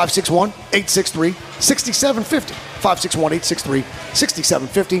 Call 561-863-6750.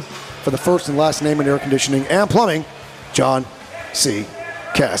 561-863-6750 for the first and last name in air conditioning and plumbing, John C.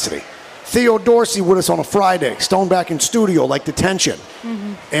 Cassidy. Theo Dorsey with us on a Friday. Stone back in studio like detention.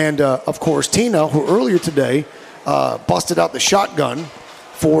 Mm-hmm. And, of course, Tina, who earlier today busted out the shotgun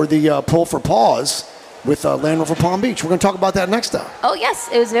for the pull for pause with Land Rover Palm Beach. We're going to talk about that next time. Oh, yes.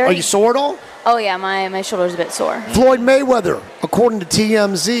 It was very... Are you sore at all? Oh, yeah. My shoulder's a bit sore. Floyd Mayweather, according to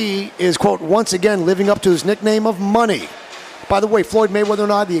TMZ, is, quote, once again living up to his nickname of Money. By the way, Floyd Mayweather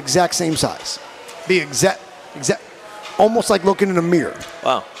and I are the exact same size. The exact, almost like looking in a mirror.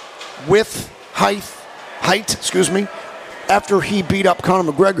 Wow. Width, height, after he beat up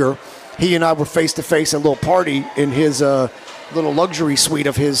Conor McGregor, he and I were face-to-face at a little party in his little luxury suite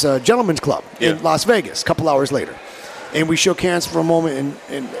of his gentleman's club in Las Vegas a couple hours later. And we shook hands for a moment,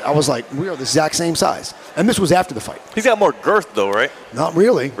 and I was like, we are the exact same size. And this was after the fight. He's got more girth, though, right? Not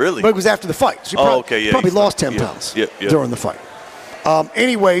really. Really? But it was after the fight. So he probably lost 10 pounds during the fight.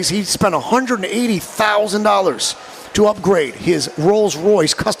 Anyways, he spent $180,000 to upgrade his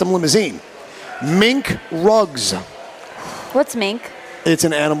Rolls-Royce custom limousine. Mink rugs. What's mink? It's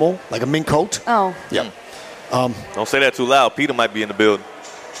an animal, like a mink coat. Oh. Yep. Don't say that too loud. Peter might be in the building.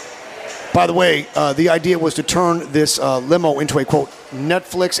 By the way, the idea was to turn this limo into a, quote,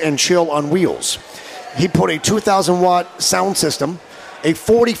 Netflix and chill on wheels. He put a 2,000-watt sound system, a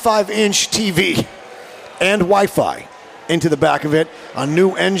 45-inch TV, and Wi-Fi into the back of it, a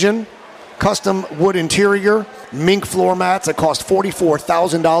new engine, custom wood interior, mink floor mats that cost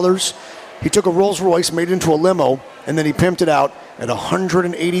 $44,000. He took a Rolls-Royce, made it into a limo, and then he pimped it out at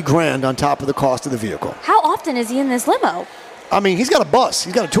 $180,000 on top of the cost of the vehicle. How often is he in this limo? I mean, he's got a bus.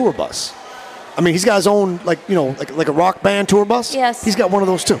 He's got a tour bus. I mean, he's got his own, like a rock band tour bus. Yes. He's got one of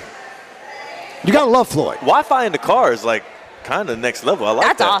those, too. You got to love Floyd. Wi-Fi in the car is like kind of next level. I like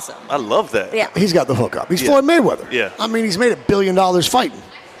that. That's awesome. I love that. Yeah. He's got the hookup. He's Floyd Mayweather. Yeah. I mean, he's made $1 billion fighting.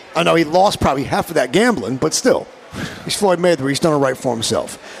 I know he lost probably half of that gambling, but still. He's Floyd Mayweather. He's done it right for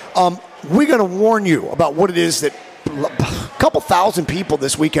himself. We're going to warn you about what it is that a couple thousand people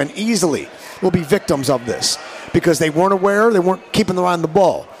this weekend easily will be victims of this because they weren't aware, they weren't keeping their eye on the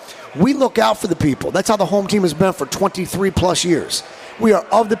ball. We look out for the people. That's how the home team has been for 23 plus years. We are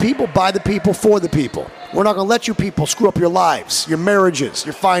of the people, by the people, for the people. We're not going to let you people screw up your lives, your marriages,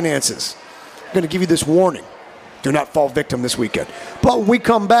 your finances. going to give you this warning. Do not fall victim this weekend. But when we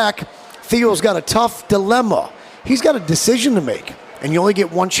come back, Theo's got a tough dilemma. He's got a decision to make, and you only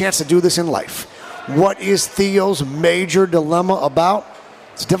get one chance to do this in life. What is Theo's major dilemma about?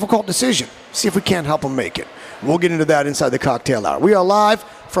 It's a difficult decision. See if we can't help him make it. We'll get into that inside the cocktail hour. We are live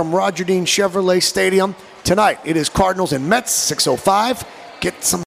from Roger Dean Chevrolet Stadium. Tonight, it is Cardinals and Mets, 6:05. Get some